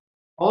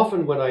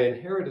often when I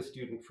inherit a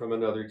student from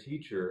another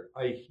teacher,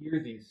 I hear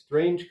these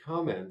strange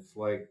comments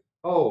like,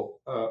 oh,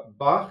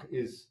 Bach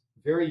is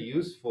very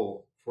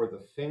useful for the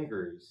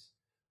fingers,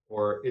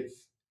 or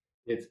it's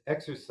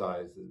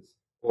exercises,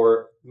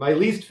 or my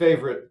least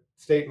favorite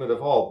statement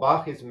of all,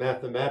 Bach is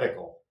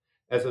mathematical.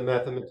 As a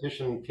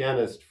mathematician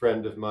pianist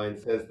friend of mine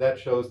says, that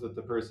shows that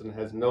the person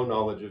has no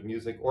knowledge of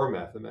music or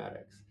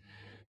mathematics.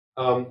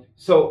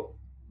 So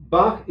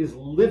Bach is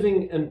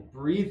living and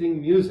breathing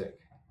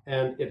music,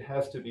 and it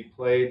has to be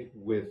played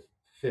with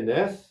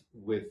finesse,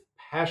 with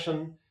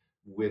passion,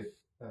 with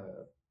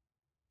uh,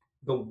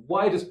 the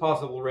widest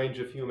possible range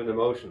of human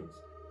emotions.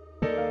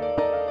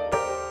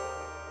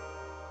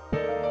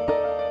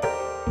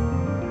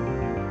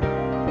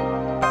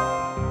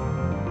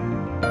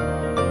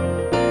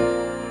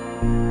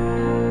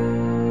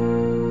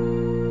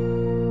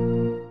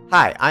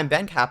 Hi, I'm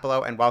Ben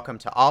Capello, and welcome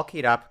to All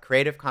Keyed Up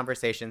Creative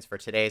Conversations for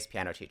today's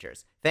piano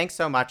teachers. Thanks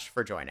so much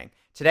for joining.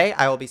 Today,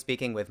 I will be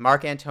speaking with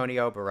Marc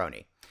Antonio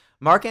Baroni.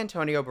 Marc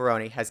Antonio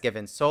Baroni has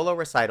given solo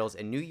recitals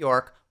in New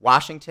York,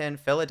 Washington,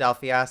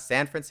 Philadelphia,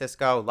 San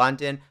Francisco,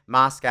 London,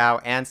 Moscow,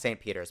 and St.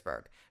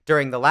 Petersburg.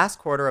 During the last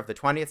quarter of the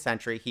 20th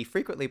century, he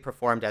frequently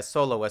performed as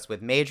soloist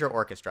with major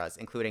orchestras,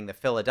 including the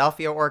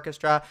Philadelphia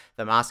Orchestra,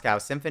 the Moscow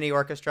Symphony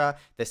Orchestra,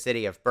 the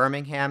City of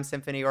Birmingham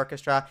Symphony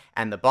Orchestra,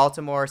 and the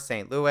Baltimore,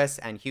 St. Louis,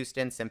 and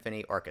Houston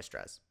Symphony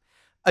Orchestras.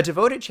 A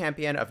devoted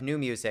champion of new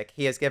music,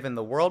 he has given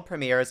the world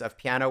premieres of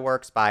piano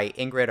works by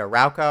Ingrid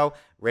Arauco,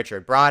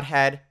 Richard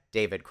Broadhead,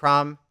 David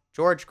Crumb,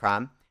 George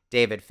Crumb,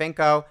 David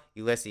Finko,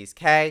 Ulysses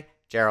Kay,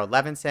 Gerald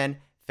Levinson,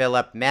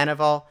 Philip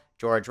Manival,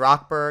 George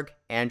Rockberg,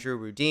 Andrew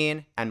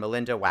Rudin, and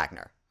Melinda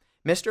Wagner.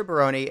 Mr.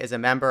 Baroni is a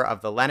member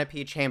of the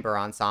Lenape Chamber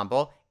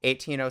Ensemble,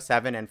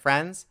 1807 and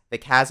Friends, the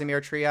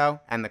Casimir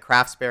Trio, and the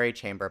Craftsbury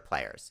Chamber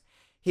Players.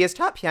 He has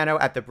taught piano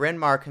at the Bryn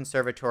Mawr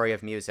Conservatory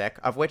of Music,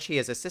 of which he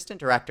is assistant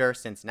director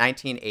since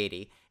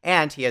 1980,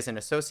 and he is an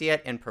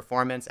associate in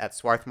performance at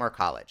Swarthmore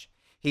College.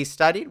 He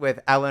studied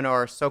with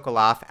Eleanor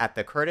Sokoloff at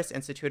the Curtis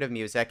Institute of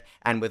Music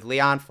and with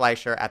Leon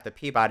Fleischer at the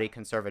Peabody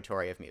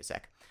Conservatory of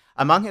Music.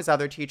 Among his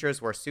other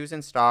teachers were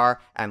Susan Starr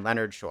and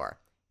Leonard Shore.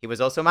 He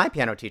was also my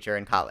piano teacher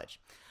in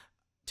college.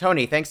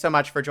 Tony, thanks so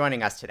much for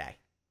joining us today.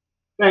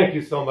 Thank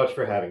you so much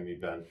for having me,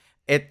 Ben.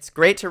 It's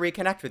great to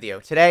reconnect with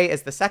you. Today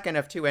is the second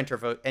of two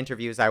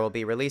interviews I will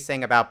be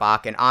releasing about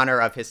Bach in honor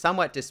of his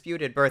somewhat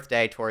disputed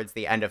birthday towards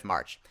the end of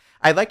March.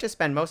 I'd like to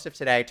spend most of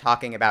today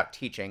talking about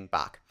teaching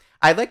Bach.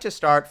 I'd like to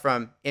start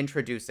from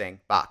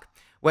introducing Bach.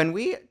 When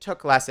we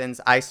took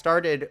lessons, I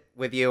started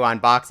with you on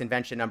Bach's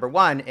Invention Number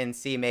 1 in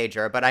C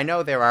major, but I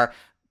know there are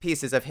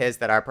pieces of his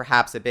that are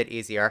perhaps a bit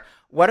easier.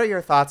 What are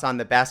your thoughts on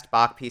the best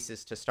Bach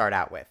pieces to start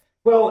out with?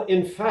 Well,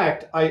 in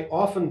fact, I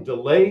often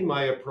delay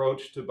my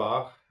approach to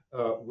Bach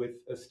with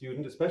a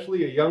student,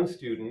 especially a young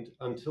student,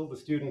 until the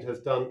student has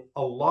done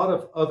a lot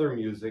of other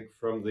music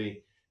from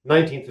the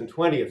 19th and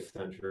 20th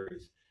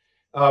centuries.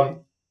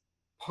 Um,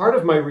 Part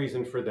of my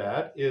reason for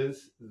that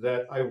is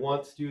that I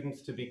want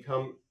students to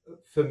become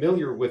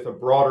familiar with a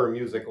broader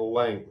musical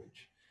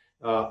language.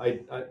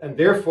 And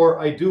therefore,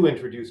 I do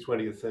introduce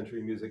 20th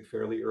century music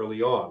fairly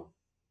early on.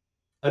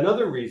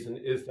 Another reason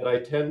is that I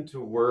tend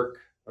to work,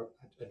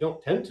 I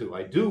don't tend to,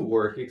 I do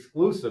work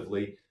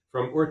exclusively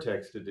from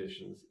Urtext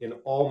editions in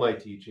all my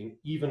teaching,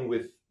 even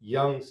with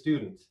young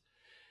students.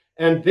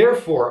 And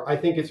therefore, I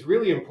think it's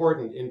really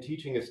important in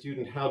teaching a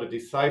student how to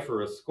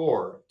decipher a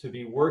score to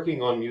be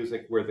working on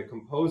music where the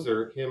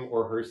composer, him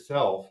or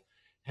herself,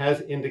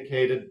 has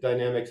indicated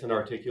dynamics and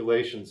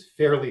articulations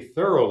fairly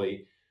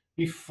thoroughly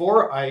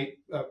before I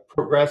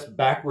progress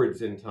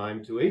backwards in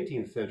time to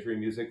 18th century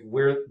music,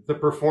 where the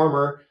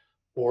performer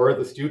or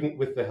the student,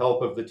 with the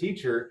help of the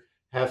teacher,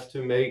 has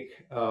to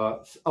make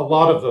a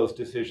lot of those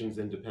decisions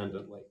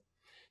independently.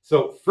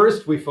 So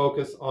first we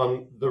focus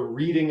on the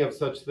reading of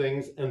such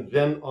things and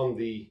then on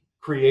the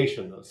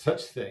creation of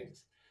such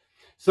things.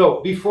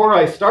 So before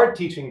I start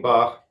teaching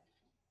Bach,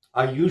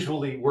 I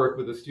usually work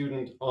with a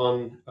student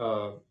on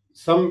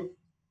some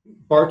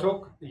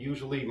Bartok,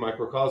 usually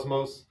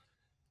Microcosmos,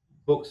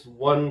 books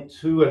 1,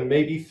 2, and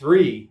maybe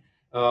 3.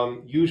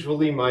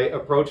 Usually my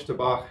approach to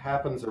Bach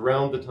happens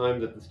around the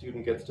time that the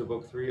student gets to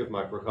book 3 of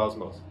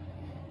Microcosmos.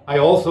 I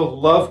also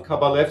love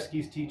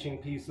Kabalevsky's teaching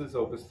pieces,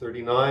 Opus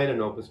 39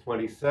 and Opus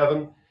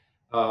 27.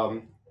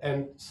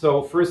 And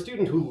so for a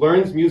student who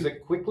learns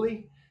music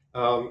quickly,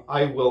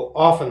 I will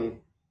often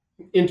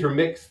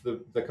intermix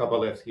the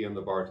Kabalevsky and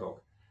the Bartok.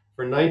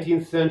 For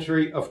 19th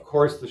century, of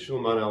course, the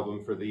Schumann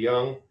album for the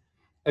young.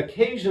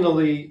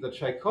 Occasionally, the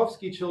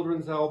Tchaikovsky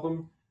children's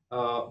album,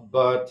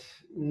 but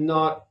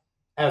not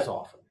as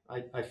often.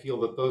 I feel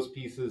that those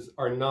pieces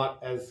are not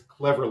as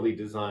cleverly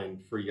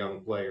designed for young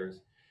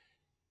players.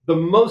 The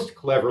most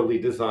cleverly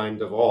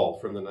designed of all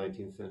from the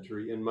 19th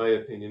century, in my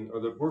opinion, are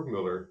the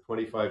Burgmüller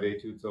 25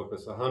 Etudes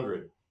Opus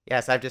 100.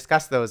 Yes, I've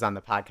discussed those on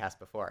the podcast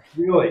before.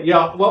 Really?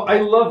 Yeah. Well, I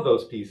love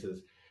those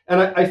pieces.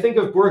 And I think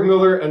of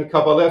Burgmüller and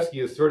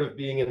Kabalevsky as sort of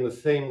being in the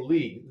same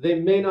league. They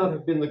may not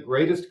have been the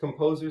greatest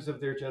composers of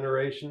their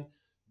generation,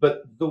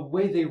 but the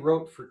way they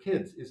wrote for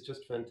kids is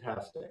just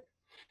fantastic.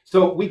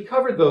 So we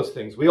covered those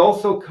things. We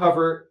also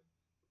cover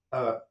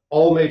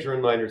all major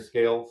and minor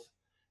scales.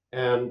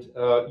 And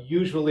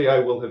usually I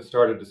will have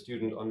started a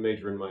student on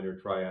major and minor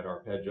triad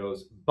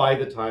arpeggios by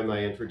the time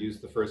I introduce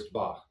the first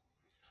Bach.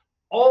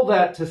 All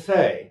that to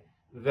say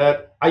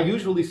that I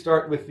usually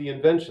start with the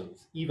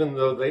inventions, even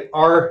though they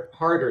are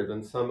harder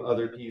than some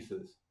other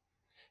pieces.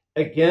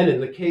 Again, in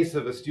the case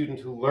of a student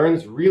who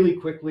learns really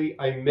quickly,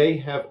 I may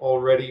have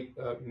already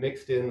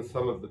mixed in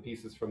some of the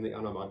pieces from the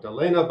Anna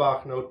Magdalena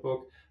Bach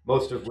notebook,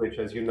 most of which,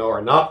 as you know,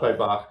 are not by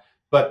Bach,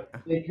 but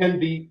they can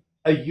be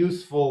a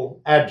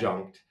useful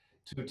adjunct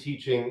to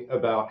teaching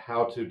about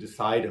how to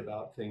decide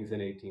about things in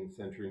 18th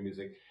century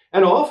music.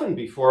 And often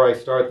before I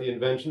start the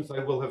inventions, I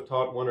will have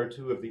taught one or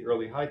two of the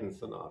early Haydn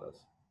sonatas.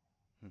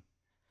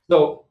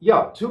 So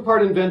yeah,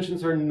 two-part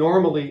inventions are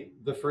normally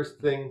the first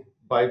thing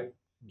by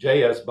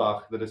J.S.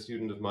 Bach that a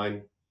student of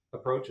mine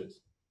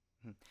approaches.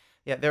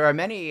 Yeah, there are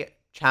many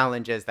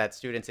challenges that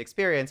students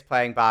experience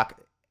playing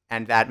Bach,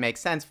 and that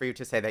makes sense for you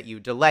to say that you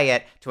delay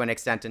it to an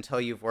extent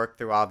until you've worked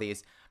through all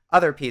these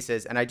other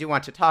pieces. And I do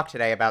want to talk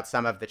today about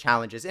some of the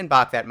challenges in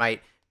Bach that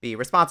might be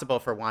responsible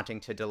for wanting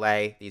to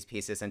delay these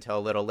pieces until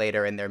a little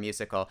later in their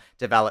musical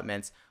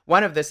developments.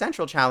 One of the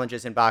central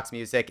challenges in Bach's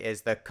music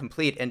is the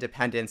complete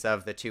independence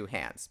of the two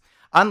hands.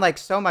 Unlike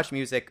so much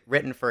music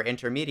written for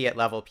intermediate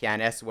level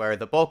pianists, where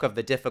the bulk of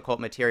the difficult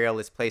material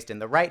is placed in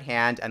the right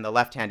hand and the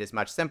left hand is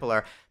much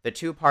simpler, the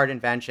two-part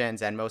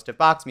inventions and most of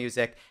Bach's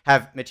music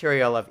have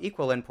material of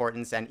equal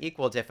importance and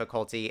equal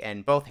difficulty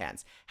in both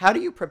hands. How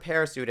do you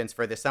prepare students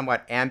for the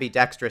somewhat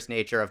ambidextrous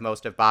nature of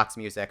most of Bach's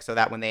music so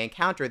that when they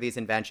encounter these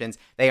inventions,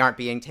 they aren't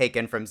being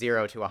taken from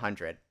 0 to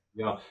 100?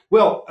 Yeah.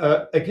 Well,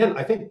 again,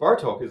 I think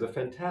Bartók is a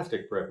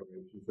fantastic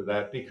preparation for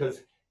that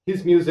because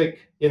his music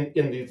in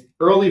these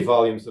early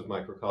volumes of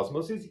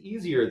Microcosmos is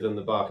easier than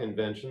the Bach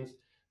inventions,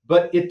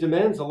 but it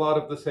demands a lot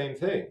of the same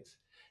things.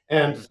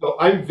 And so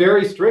I'm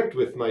very strict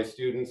with my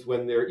students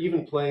when they're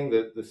even playing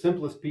the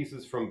simplest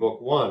pieces from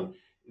Book One,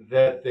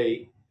 that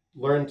they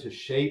learn to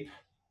shape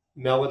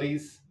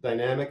melodies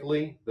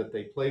dynamically, that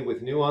they play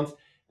with nuance,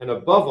 and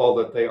above all,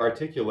 that they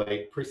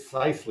articulate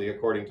precisely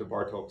according to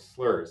Bartók's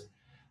slurs.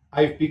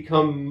 I've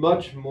become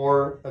much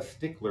more a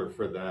stickler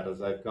for that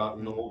as I've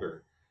gotten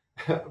older.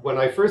 When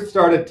I first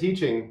started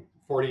teaching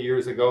 40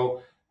 years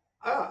ago,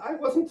 I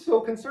wasn't so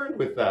concerned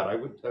with that. I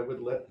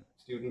would let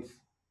students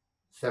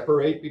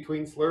separate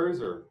between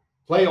slurs or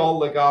play all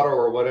legato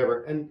or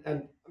whatever,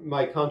 and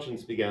my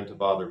conscience began to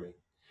bother me.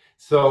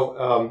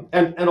 So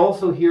and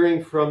also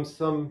hearing from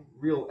some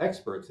real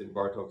experts in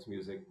Bartók's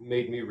music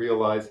made me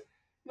realize,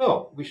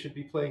 no, we should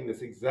be playing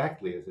this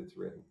exactly as it's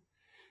written.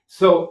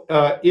 So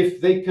if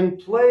they can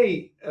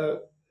play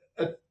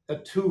a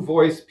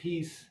two-voice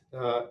piece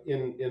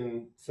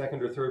in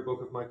second or third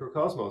book of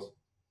Microcosmos,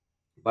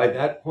 by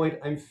that point,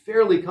 I'm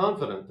fairly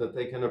confident that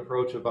they can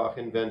approach a Bach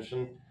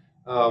invention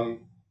um,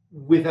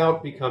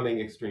 without becoming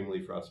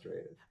extremely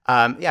frustrated.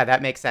 Yeah,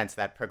 that makes sense.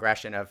 That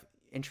progression of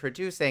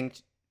introducing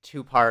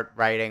two-part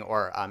writing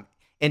or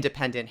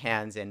independent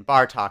hands in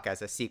Bartok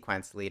as a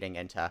sequence leading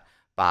into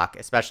Bach,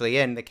 especially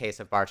in the case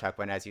of Bartok,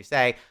 when, as you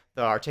say,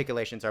 the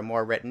articulations are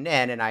more written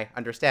in. And I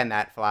understand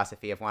that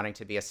philosophy of wanting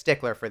to be a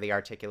stickler for the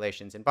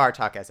articulations in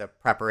Bartok as a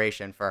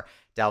preparation for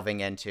delving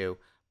into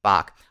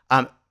Bach.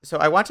 So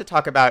I want to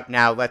talk about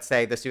now, let's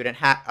say the student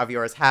of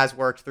yours has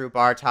worked through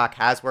Bartok,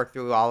 has worked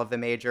through all of the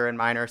major and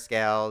minor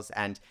scales,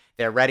 and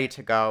they're ready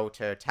to go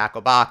to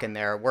tackle Bach and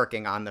they're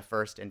working on the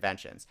first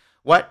inventions.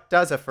 What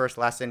does a first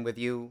lesson with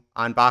you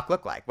on Bach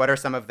look like? What are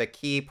some of the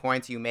key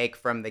points you make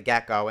from the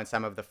get-go and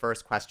some of the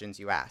first questions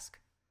you ask?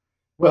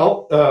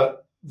 Well,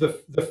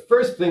 the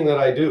first thing that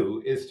I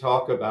do is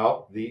talk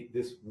about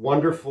this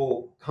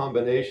wonderful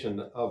combination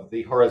of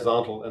the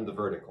horizontal and the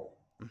vertical,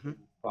 Mm-hmm.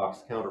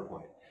 Bach's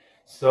counterpoint.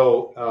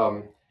 So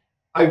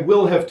I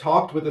will have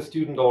talked with a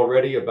student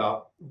already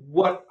about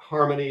what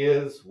harmony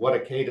is, what a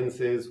cadence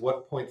is,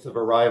 what points of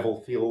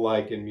arrival feel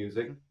like in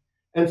music.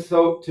 And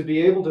so to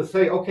be able to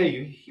say,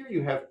 okay, here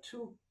you have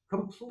two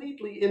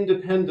completely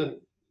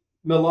independent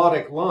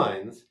melodic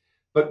lines,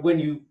 but when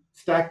you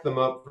stack them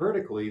up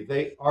vertically,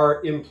 they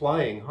are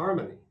implying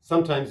harmony.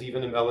 Sometimes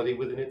even a melody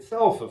within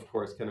itself, of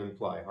course, can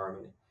imply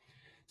harmony.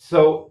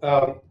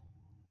 So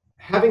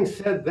having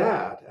said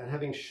that, and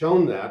having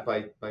shown that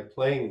by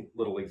playing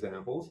little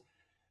examples,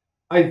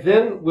 I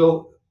then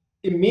will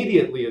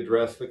immediately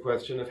address the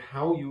question of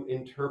how you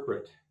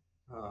interpret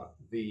uh,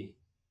 the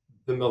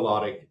the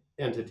melodic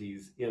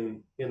entities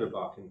in a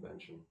Bach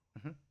invention.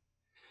 Mm-hmm.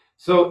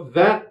 So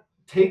that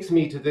takes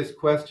me to this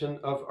question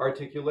of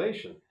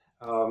articulation,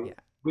 Yeah.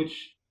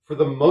 which for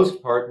the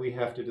most part we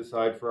have to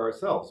decide for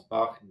ourselves.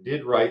 Bach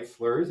did write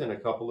slurs in a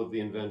couple of the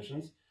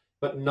inventions,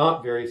 but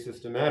not very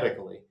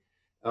systematically.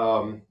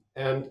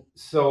 And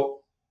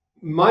so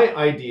my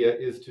idea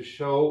is to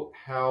show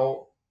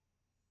how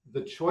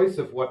the choice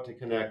of what to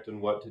connect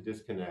and what to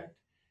disconnect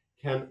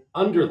can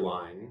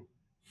underline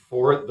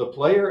for the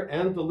player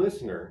and the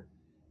listener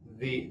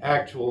the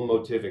actual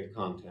motivic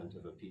content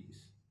of a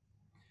piece.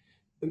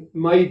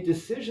 My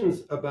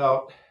decisions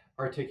about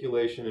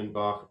articulation in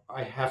Bach,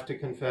 I have to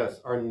confess,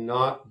 are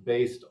not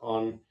based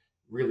on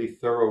really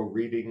thorough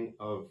reading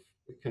of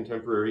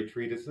contemporary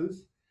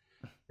treatises.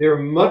 They're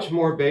much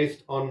more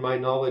based on my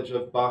knowledge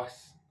of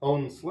Bach's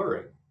own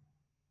slurring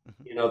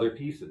in other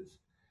pieces.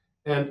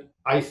 And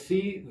I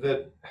see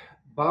that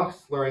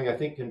Bach's slurring, I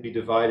think, can be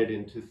divided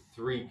into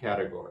three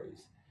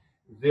categories.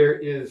 There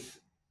is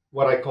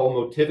what I call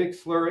motivic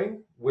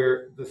slurring,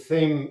 where the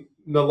same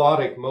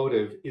melodic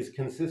motive is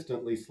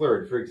consistently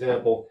slurred. For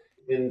example,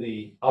 in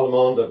the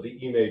Allemande of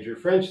the E major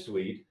French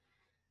suite,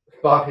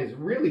 Bach is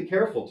really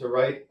careful to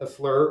write a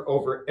slur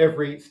over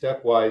every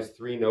stepwise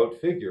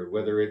three-note figure,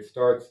 whether it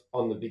starts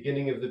on the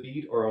beginning of the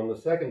beat or on the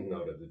second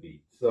note of the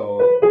beat. So,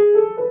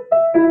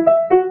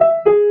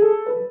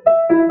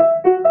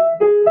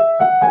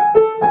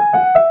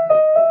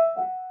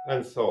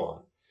 and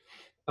so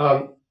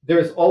on.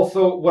 There's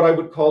also what I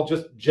would call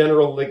just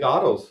general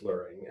legato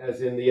slurring,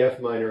 as in the F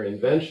minor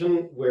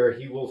Invention, where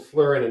he will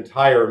slur an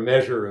entire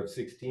measure of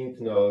 16th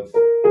notes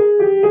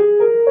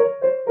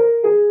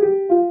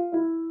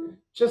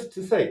just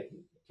to say,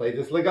 play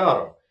this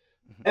legato.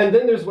 And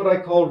then there's what I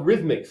call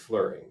rhythmic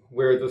slurring,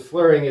 where the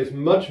slurring is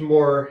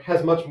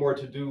has much more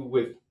to do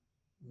with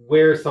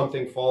where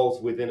something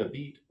falls within a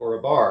beat or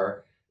a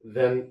bar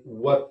than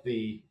what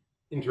the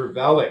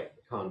intervallic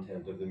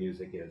content of the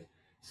music is.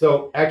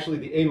 So actually,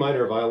 the A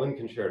minor violin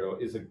concerto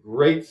is a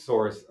great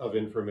source of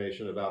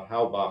information about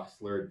how Bach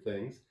slurred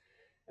things.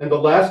 And the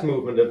last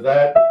movement of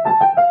that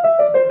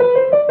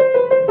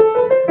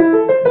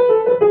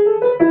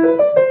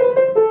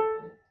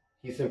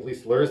he simply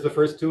slurs the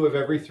first two of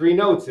every three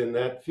notes in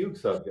that fugue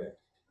subject.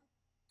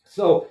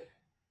 So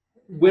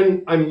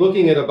when I'm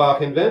looking at a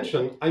Bach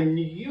invention, I'm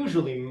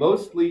usually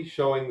mostly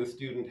showing the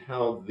student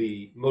how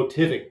the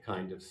motivic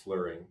kind of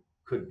slurring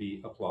could be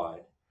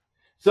applied.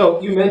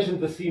 So you mentioned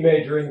the C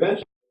major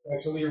invention,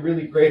 actually a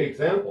really great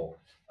example.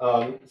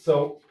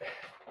 So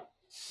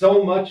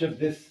much of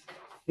this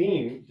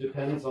theme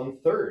depends on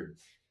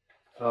thirds,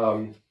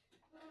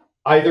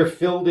 either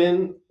filled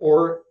in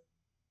or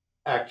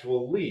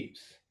actual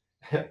leaps,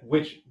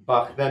 which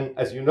Bach then,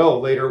 as you know,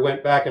 later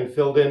went back and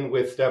filled in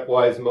with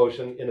stepwise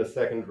motion in a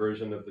second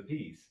version of the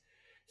piece.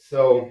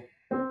 So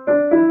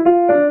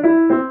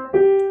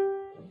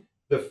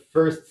the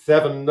first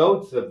 7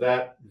 notes of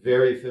that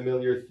very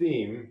familiar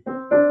theme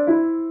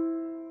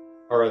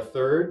are a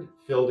third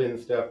filled in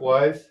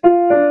stepwise,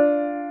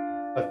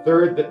 a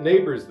third that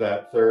neighbors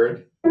that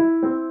third,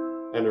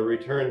 and a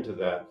return to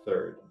that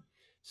third.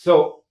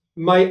 So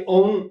my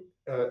own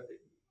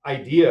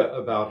idea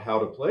about how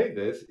to play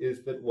this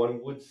is that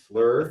one would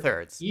slur The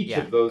thirds. each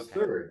Yeah. of those Okay.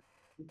 thirds.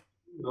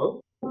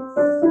 No?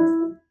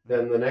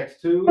 Then the next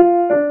two,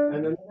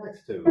 and then the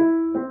next two.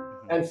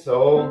 And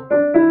so.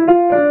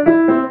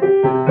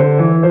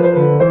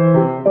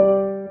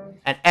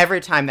 And every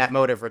time that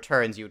motive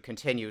returns, you would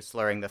continue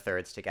slurring the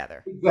thirds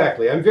together.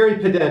 Exactly. I'm very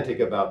pedantic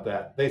about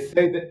that. They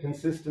say that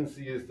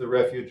consistency is the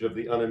refuge of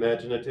the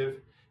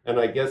unimaginative, and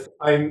I guess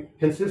I'm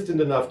consistent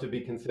enough to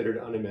be considered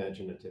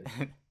unimaginative.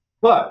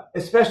 But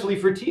especially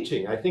for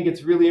teaching, I think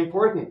it's really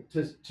important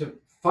to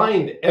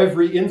find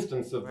every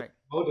instance of Right.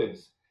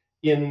 motives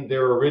in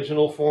their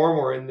original form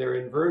or in their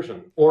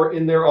inversion or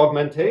in their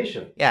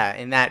augmentation. Yeah,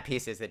 in that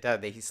pieces it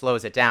does. He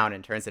slows it down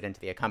and turns it into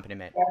the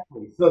accompaniment.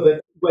 Exactly. So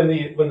that when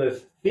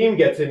the theme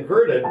gets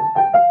inverted,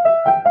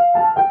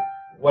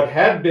 what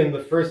had been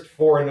the first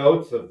 4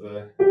 notes of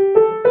the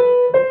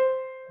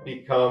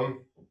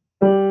become.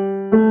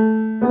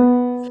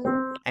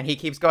 And he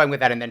keeps going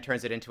with that and then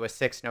turns it into a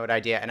 6-note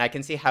idea. And I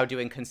can see how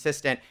doing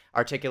consistent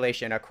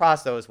articulation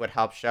across those would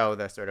help show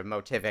the sort of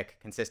motivic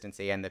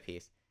consistency in the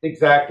piece.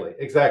 Exactly.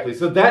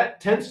 So that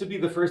tends to be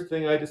the first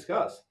thing I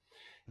discuss.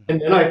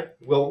 And then I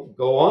will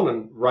go on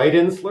and write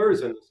in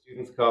slurs in the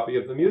student's copy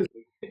of the music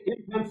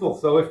in pencil.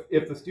 So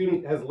if the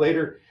student has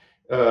later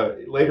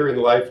in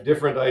life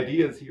different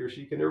ideas, he or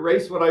she can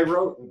erase what I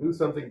wrote and do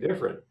something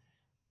different.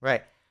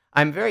 Right.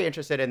 I'm very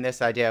interested in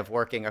this idea of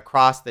working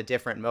across the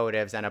different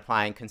motives and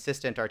applying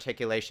consistent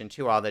articulation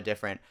to all the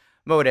different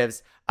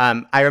motives.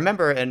 I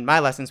remember in my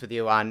lessons with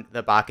you on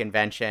the Bach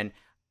invention,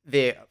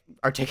 the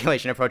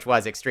articulation approach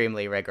was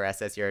extremely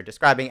rigorous, as you're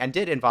describing, and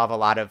did involve a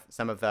lot of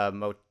some of the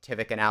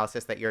motivic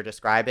analysis that you're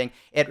describing.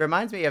 It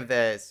reminds me of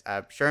this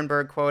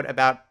Schoenberg quote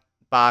about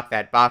Bach,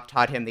 that Bach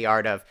taught him the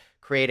art of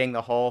creating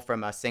the whole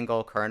from a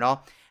single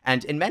kernel.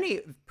 And in many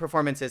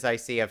performances I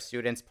see of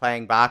students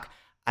playing Bach,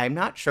 I'm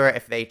not sure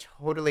if they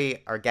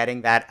totally are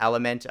getting that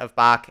element of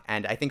Bach.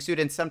 And I think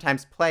students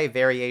sometimes play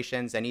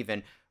variations and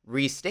even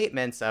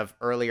restatements of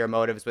earlier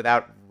motives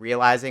without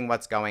realizing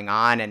what's going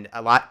on, and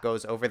a lot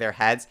goes over their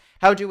heads.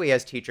 How do we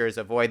as teachers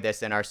avoid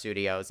this in our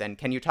studios? And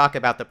can you talk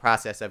about the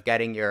process of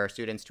getting your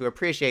students to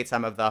appreciate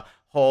some of the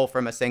whole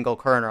from a single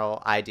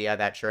kernel idea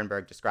that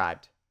Schoenberg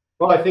described?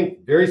 Well, I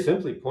think very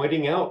simply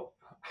pointing out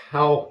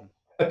how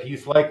a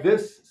piece like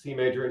this, C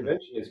major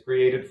invention, is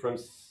created from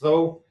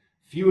so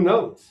few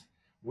notes,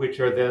 which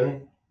are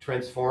then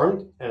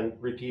transformed and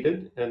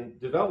repeated and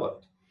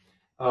developed.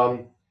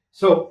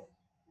 So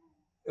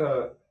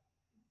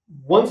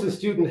once a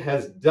student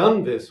has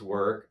done this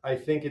work, I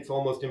think it's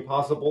almost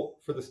impossible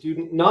for the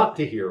student not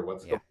to hear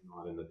what's Yeah. going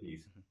on in the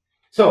piece.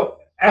 So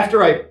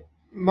after I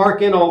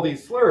mark in all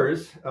these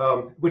slurs,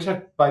 which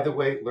I, by the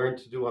way, learned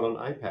to do on an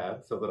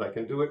iPad so that I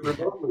can do it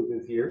remotely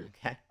this year.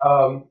 Okay.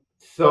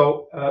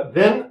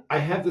 Then I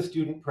have the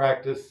student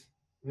practice,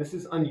 and this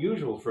is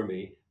unusual for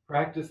me,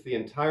 practice the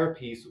entire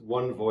piece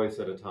one voice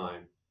at a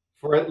time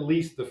for at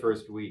least the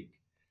first week.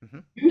 Hmm.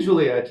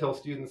 Usually I tell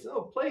students,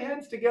 oh, play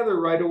hands together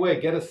right away,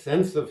 get a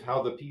sense of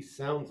how the piece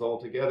sounds all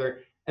together,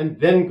 and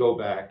then go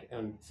back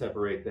and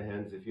separate the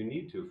hands if you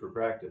need to for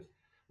practice.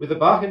 With the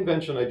Bach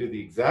invention, I do the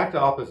exact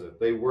opposite.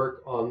 They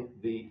work on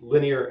the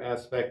linear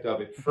aspect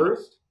of it Hmm.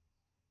 first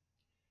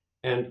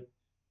and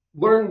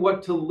learn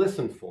what to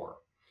listen for.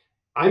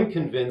 I'm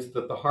convinced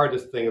that the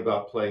hardest thing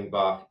about playing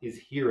Bach is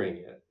hearing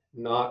it,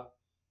 not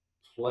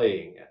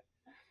playing it.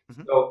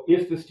 Hmm. So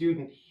if the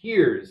student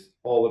hears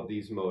all of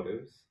these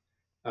motives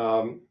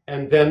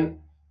and then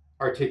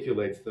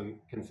articulates them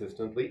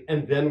consistently,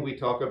 and then we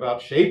talk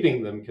about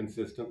shaping them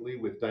consistently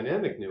with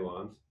dynamic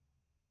nuance,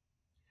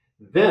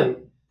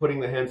 then putting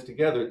the hands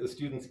together, the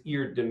student's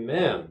ear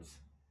demands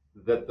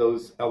that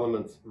those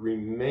elements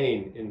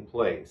remain in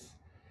place.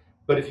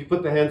 But if you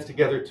put the hands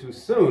together too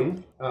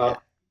soon, Yeah.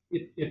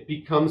 it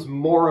becomes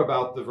more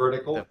about the The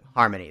vertical,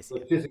 harmonies. the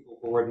Yeah. physical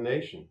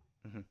coordination.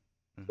 Hmm.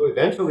 So Hmm.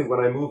 eventually, when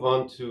I move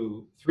on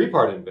to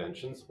three-part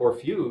inventions or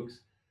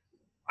fugues,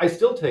 I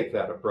still take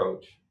that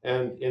approach.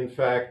 And in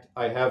fact,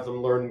 I have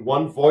them learn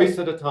one voice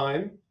at a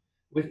time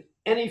with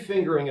any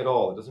fingering at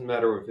all. It doesn't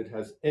matter if it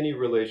has any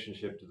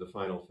relationship to the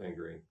final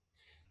fingering.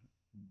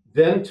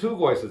 Then two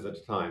voices at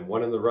a time,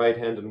 one in the right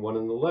hand and one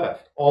in the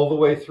left, all the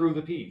way through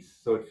the piece.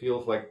 So it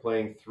feels like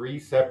playing three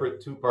separate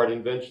two-part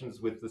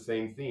inventions with the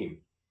same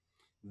theme.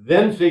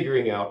 Then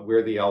figuring out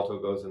where the alto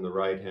goes in the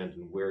right hand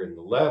and where in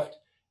the left,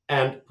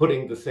 and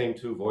putting the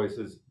two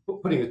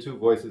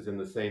voices in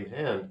the same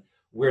hand,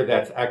 where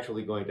that's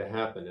actually going to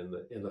happen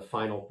in the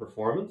final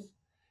performance,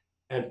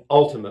 and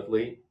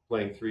ultimately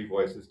playing three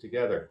voices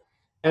together.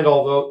 And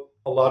although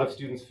a lot of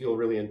students feel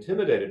really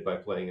intimidated by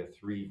playing a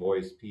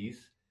three-voice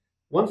piece,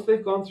 once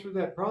they've gone through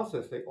that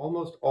process, they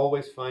almost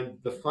always find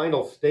the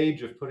final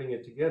stage of putting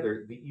it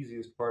together the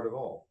easiest part of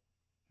all.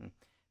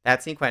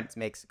 That sequence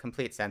makes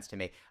complete sense to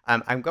me.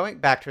 I'm going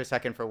back to a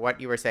second for what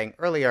you were saying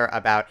earlier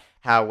about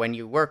how when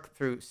you work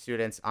through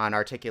students on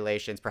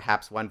articulations,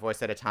 perhaps one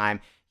voice at a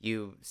time,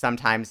 you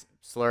sometimes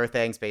slur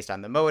things based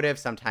on the motive,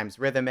 sometimes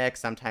rhythmic,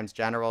 sometimes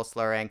general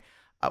slurring.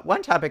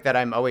 One topic that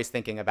I'm always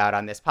thinking about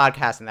on this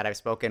podcast and that I've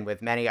spoken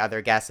with many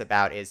other guests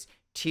about is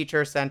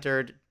teacher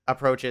centered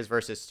approaches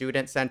versus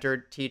student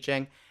centered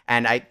teaching.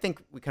 And I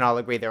think we can all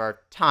agree there are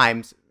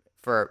times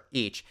for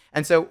each.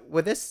 And so,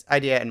 with this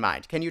idea in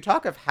mind, can you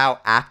talk of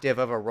how active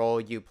of a role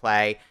you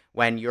play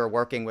when you're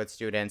working with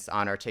students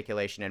on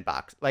articulation in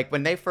Bach? Like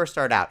when they first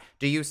start out,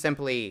 do you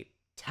simply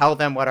tell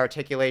them what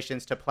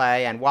articulations to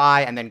play and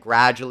why, and then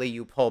gradually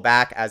you pull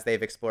back as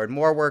they've explored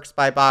more works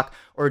by Bach?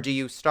 Or do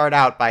you start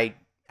out by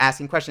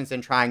asking questions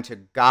and trying to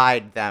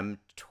guide them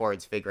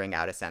towards figuring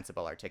out a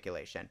sensible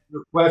articulation?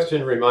 Your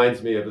question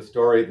reminds me of a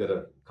story that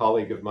a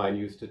colleague of mine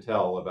used to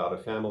tell about a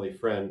family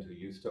friend who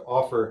used to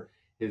offer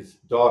his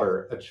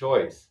daughter a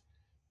choice.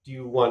 Do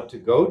you want to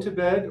go to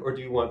bed or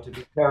do you want to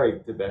be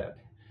carried to bed?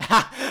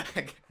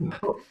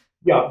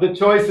 Yeah, the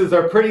choices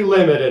are pretty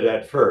limited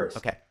at first.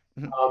 Okay.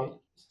 Mhm.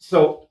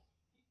 So,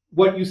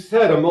 what you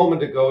said a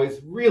moment ago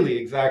is really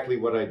exactly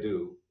what I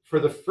do. For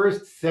the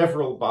first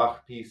several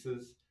Bach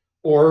pieces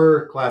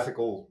or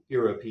classical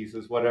era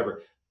pieces,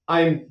 whatever,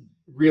 I'm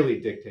really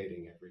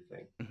dictating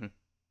everything. Mhm.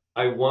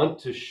 I want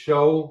to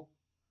show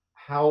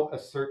how a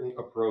certain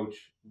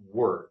approach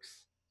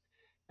works.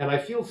 And I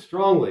feel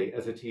strongly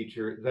as a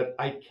teacher that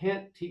I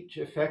can't teach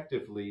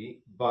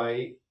effectively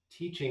by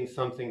teaching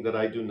something that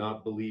I do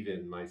not believe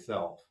in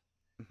myself.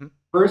 Mhm.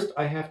 First,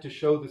 I have to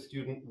show the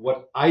student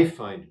what I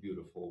find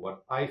beautiful,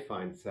 what I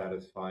find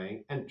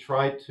satisfying, and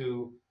try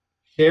to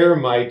share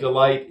my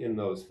delight in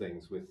those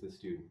things with the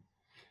student.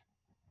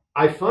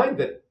 I find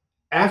that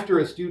after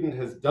a student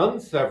has done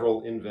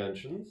several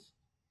inventions,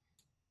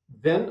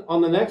 then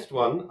on the next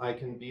one, I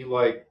can be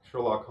like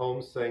Sherlock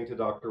Holmes saying to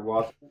Dr.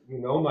 Watson, you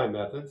know my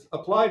methods,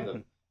 apply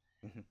them.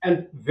 Mhm. Mhm.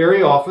 And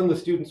very often the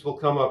students will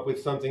come up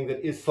with something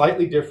that is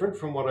slightly different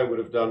from what I would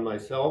have done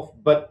myself,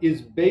 but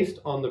is based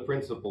on the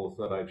principles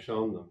that I've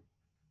shown them.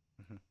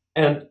 Mhm.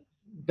 And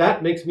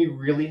that makes me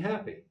really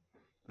happy.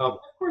 Mhm. Of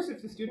course,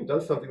 if the student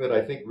does something that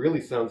I think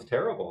really sounds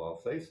terrible,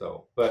 I'll say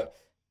so. But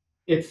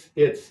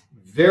it's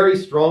very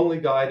strongly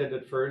guided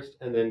at first,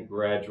 and then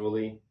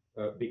gradually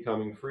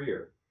becoming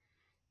freer.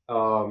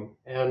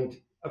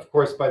 And of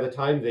course, by the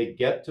time they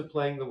get to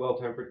playing the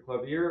well-tempered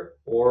clavier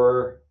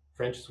or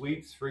French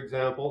suites, for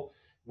example,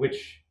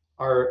 which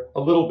are a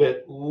little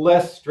bit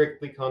less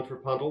strictly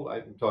contrapuntal,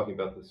 I'm talking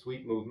about the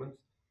suite movements,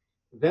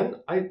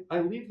 then I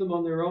leave them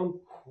on their own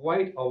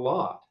quite a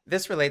lot.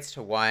 This relates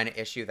to one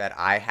issue that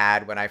I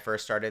had when I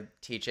first started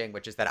teaching,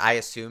 which is that I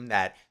assumed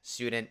that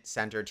student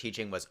centered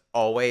teaching was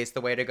always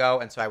the way to go.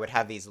 And so I would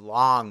have these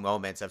long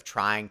moments of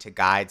trying to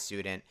guide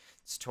students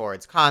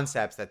towards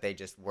concepts that they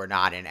just were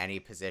not in any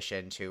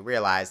position to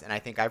realize. And I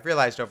think I've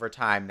realized over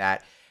time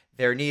that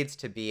there needs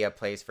to be a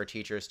place for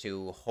teachers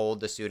to hold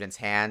the students'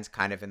 hands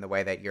kind of in the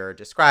way that you're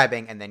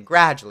describing, and then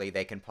gradually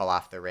they can pull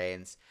off the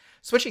reins.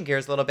 Switching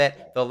gears a little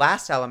bit, the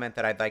last element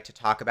that I'd like to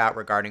talk about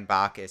regarding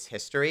Bach is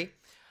history.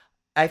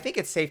 I think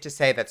it's safe to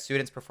say that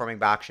students performing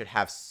Bach should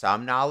have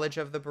some knowledge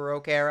of the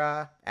Baroque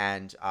era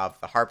and of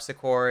the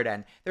harpsichord.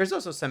 And there's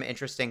also some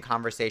interesting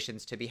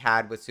conversations to be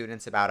had with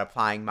students about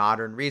applying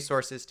modern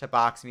resources to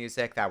Bach's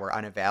music that were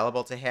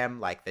unavailable to him,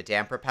 like the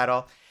damper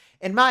pedal.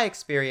 In my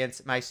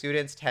experience, my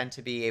students tend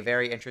to be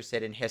very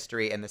interested in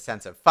history in the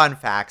sense of fun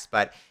facts,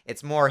 but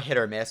it's more hit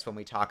or miss when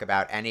we talk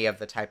about any of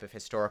the type of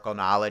historical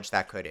knowledge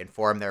that could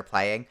inform their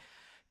playing.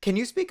 Can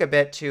you speak a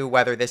bit to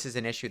whether this is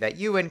an issue that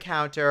you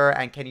encounter,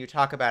 and can you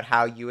talk about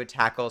how you would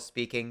tackle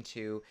speaking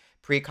to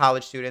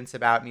pre-college students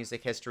about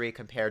music history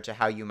compared to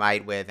how you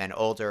might with an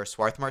older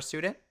Swarthmore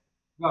student?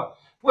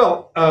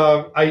 Well,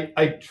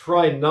 I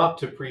try not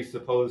to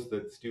presuppose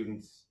that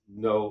students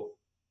know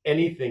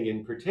anything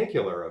in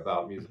particular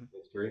about music Hmm.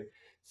 history.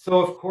 So,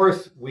 of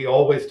course, we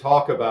always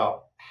talk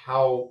about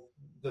how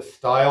the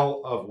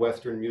style of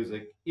Western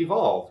music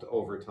evolved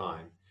over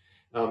time.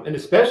 And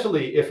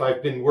especially if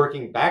I've been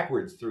working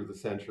backwards through the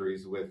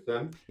centuries with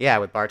them, Yeah,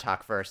 with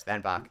Bartok first,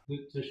 then Bach.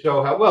 to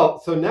show how well.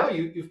 So now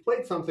you've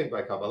played something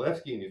by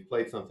Kabalevsky and you've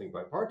played something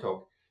by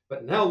Bartok,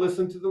 but now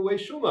listen to the way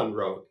Schumann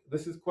wrote.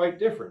 This is quite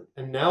different.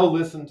 And now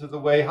listen to the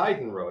way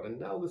Haydn wrote, and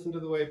now listen to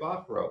the way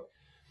Bach wrote.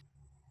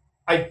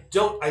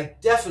 I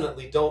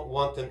definitely don't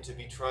want them to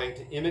be trying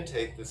to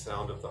imitate the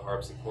sound of the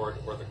harpsichord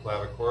or the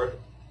clavichord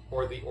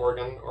or the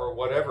organ or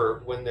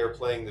whatever when they're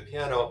playing the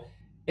piano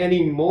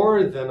any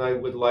more than I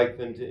would like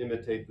them to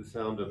imitate the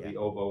sound of Yeah, the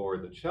oboe or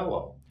the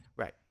cello.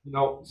 right.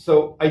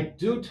 So I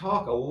do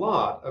talk a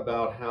lot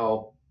about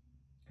how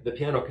the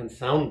piano can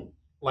sound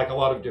like a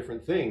lot of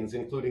different things,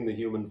 including the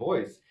human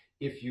voice,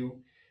 if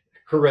you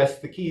caress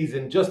the keys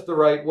in just the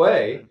right Mhm.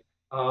 way.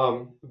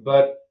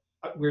 But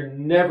we're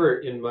never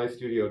in my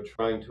studio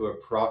trying to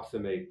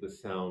approximate the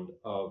sound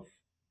of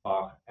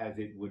Bach as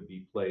it would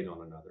be played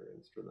on another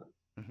instrument.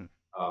 Mhm.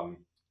 Um,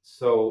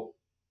 so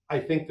I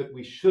think that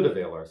we should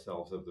avail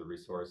ourselves of the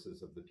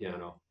resources of the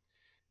piano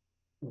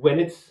when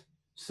it's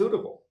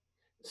suitable.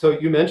 So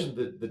you mentioned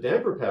the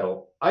damper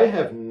pedal. I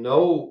have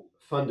no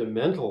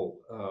fundamental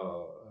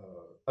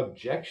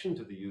objection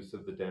to the use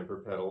of the damper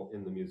pedal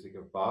in the music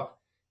of Bach.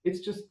 It's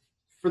just,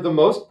 for the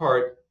most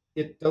part,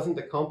 it doesn't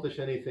accomplish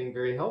anything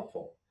very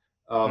helpful.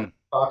 Mm.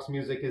 Bach's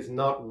music is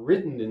not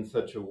written in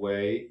such a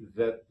way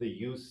that the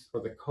use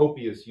or the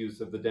copious use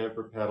of the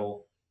damper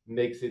pedal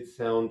makes it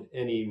sound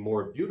any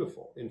more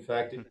beautiful. In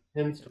fact, Mhm. it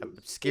tends It to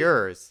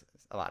obscure. obscures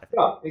a lot of it.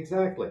 Yeah,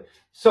 exactly.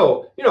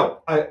 So,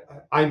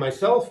 I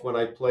myself, when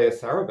I play a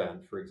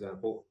saraband, for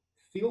example,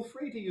 feel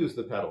free to use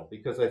the pedal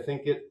because I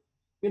think it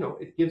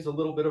gives a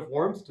little bit of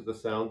warmth to the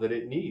sound that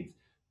it needs.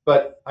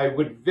 But I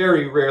would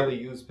very rarely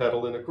use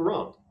pedal in a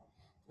courant.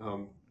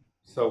 Um,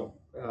 so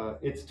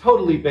it's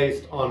totally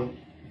based on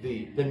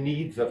the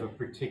needs of a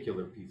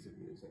particular piece of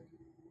music.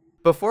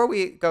 Before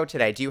we go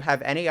today, do you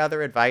have any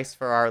other advice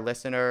for our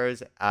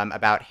listeners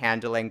about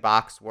handling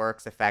Bach's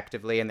works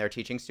effectively in their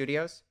teaching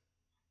studios?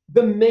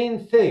 The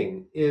main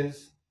thing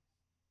is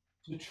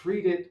to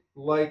treat it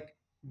like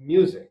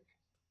music.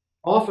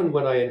 Often,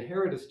 when I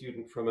inherit a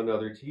student from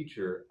another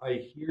teacher, I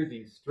hear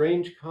these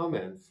strange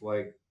comments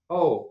like,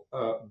 oh,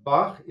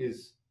 Bach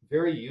is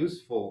very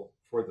useful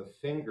for the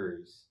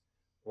fingers,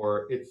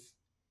 or it's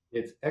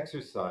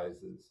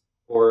exercises,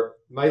 or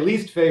my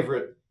least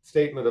favorite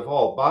statement of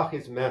all, Bach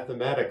is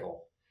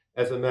mathematical.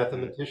 As a Mm.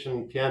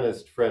 mathematician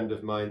pianist friend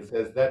of mine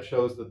says, that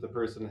shows that the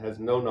person has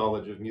no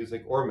knowledge of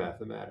music or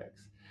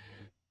mathematics.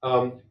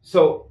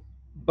 So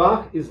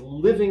Bach is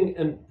living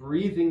and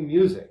breathing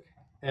music,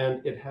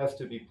 and it has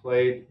to be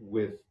played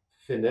with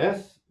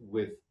finesse,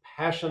 with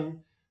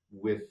passion,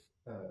 with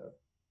uh,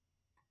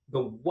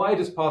 the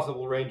widest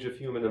possible range of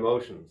human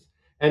emotions.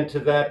 And to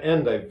that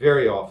end, I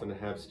very often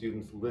have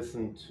students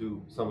listen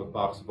to some of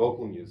Bach's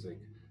vocal music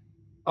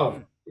of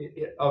Mm.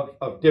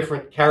 of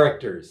different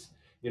characters,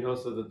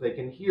 so that they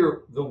can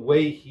hear the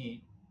way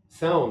he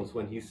sounds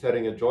when he's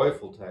setting a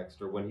joyful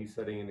text or when he's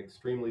setting an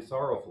extremely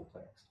sorrowful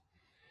text,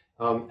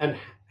 and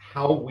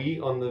how we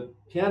on the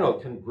piano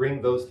can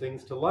bring those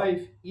things to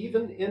life,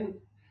 even in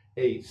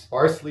a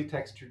sparsely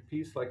textured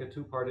piece like a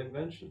two-part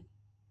invention.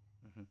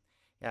 Mhm.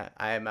 Yeah,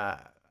 I'm.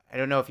 I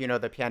don't know if you know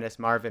the pianist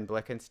Marvin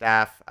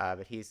Blickenstaff,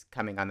 but he's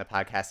coming on the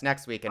podcast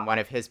next week. And one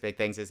of his big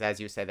things is, as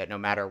you say, that no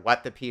matter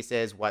what the piece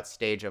is, what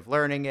stage of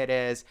learning it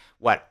is,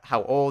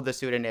 how old the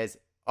student is,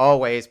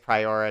 always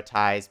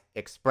prioritize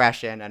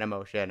expression and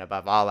emotion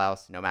above all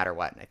else, no matter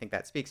what. And I think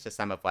that speaks to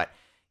some of what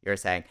you're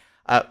saying.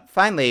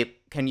 Finally,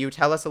 can you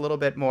tell us a little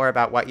bit more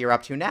about what you're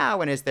up to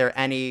now? And is there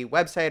any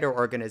website or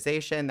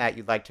organization that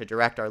you'd like to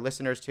direct our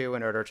listeners to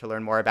in order to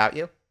learn more about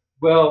you?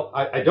 Well,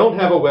 I don't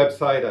have a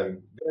website.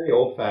 I'm very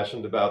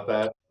old-fashioned about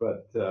that,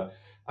 but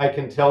I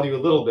can tell you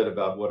a little bit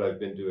about what I've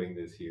been doing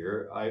this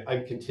year.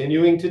 I'm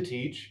continuing to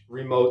teach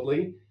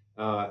remotely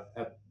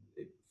at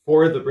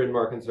for the Bryn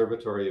Mawr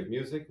Conservatory of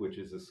Music, which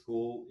is a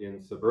school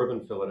in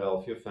suburban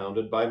Philadelphia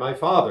founded by my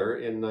father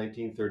in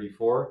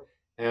 1934,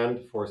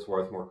 and for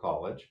Swarthmore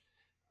College.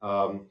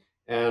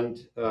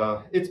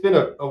 It's been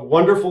a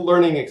wonderful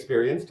learning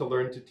experience to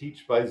learn to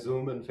teach by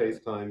Zoom and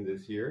FaceTime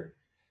this year.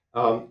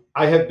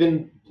 I have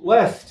been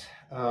blessed.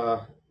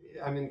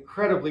 I'm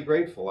incredibly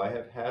grateful. I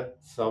have had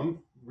some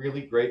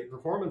really great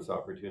performance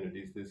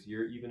opportunities this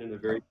year, even in a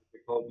very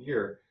difficult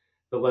year.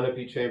 The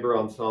Lenape Chamber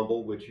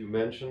Ensemble, which you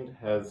mentioned,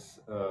 has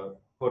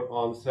put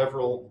on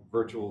several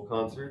virtual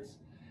concerts.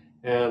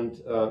 And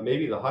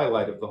maybe the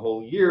highlight of the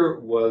whole year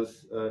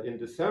was in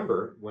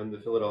December when the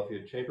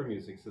Philadelphia Chamber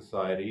Music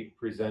Society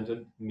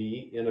presented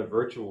me in a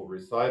virtual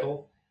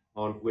recital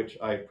on which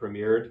I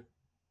premiered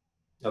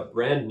a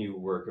brand new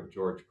work of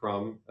George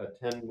Crumb, a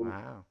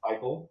 10-movement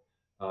cycle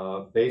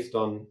based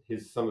on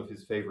some of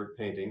his favorite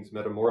paintings,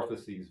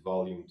 Metamorphoses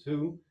Volume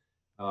 2,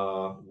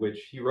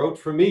 which he wrote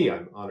for me,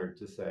 I'm honored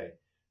to say.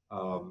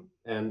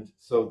 And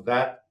so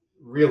that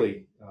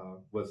really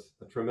was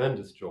a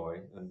tremendous joy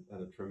and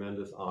a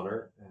tremendous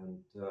honor. And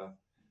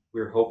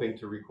we're hoping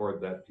to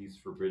record that piece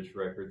for Bridge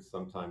Records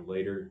sometime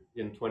later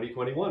in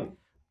 2021.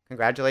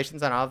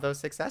 Congratulations on all of those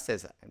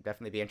successes. I'd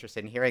definitely be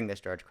interested in hearing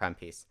this George Crumb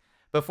piece.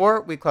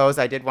 Before we close,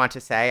 I did want to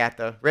say, at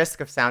the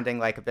risk of sounding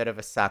like a bit of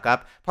a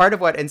suck-up, part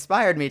of what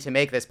inspired me to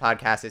make this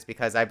podcast is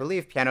because I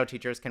believe piano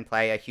teachers can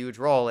play a huge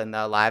role in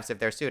the lives of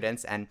their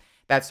students, and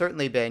that's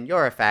certainly been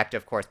your effect,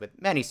 of course,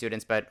 with many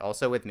students, but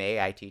also with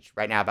me. I teach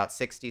right now about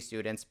 60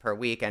 students per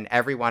week, and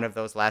every one of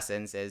those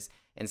lessons is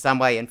in some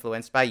way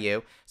influenced by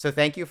you. So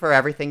thank you for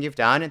everything you've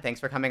done, and thanks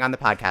for coming on the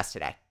podcast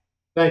today.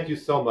 Thank you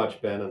so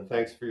much, Ben, and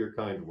thanks for your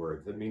kind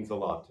words. It means a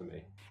lot to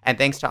me. And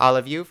thanks to all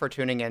of you for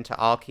tuning in to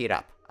All Keyed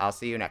Up. I'll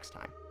see you next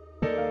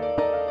time.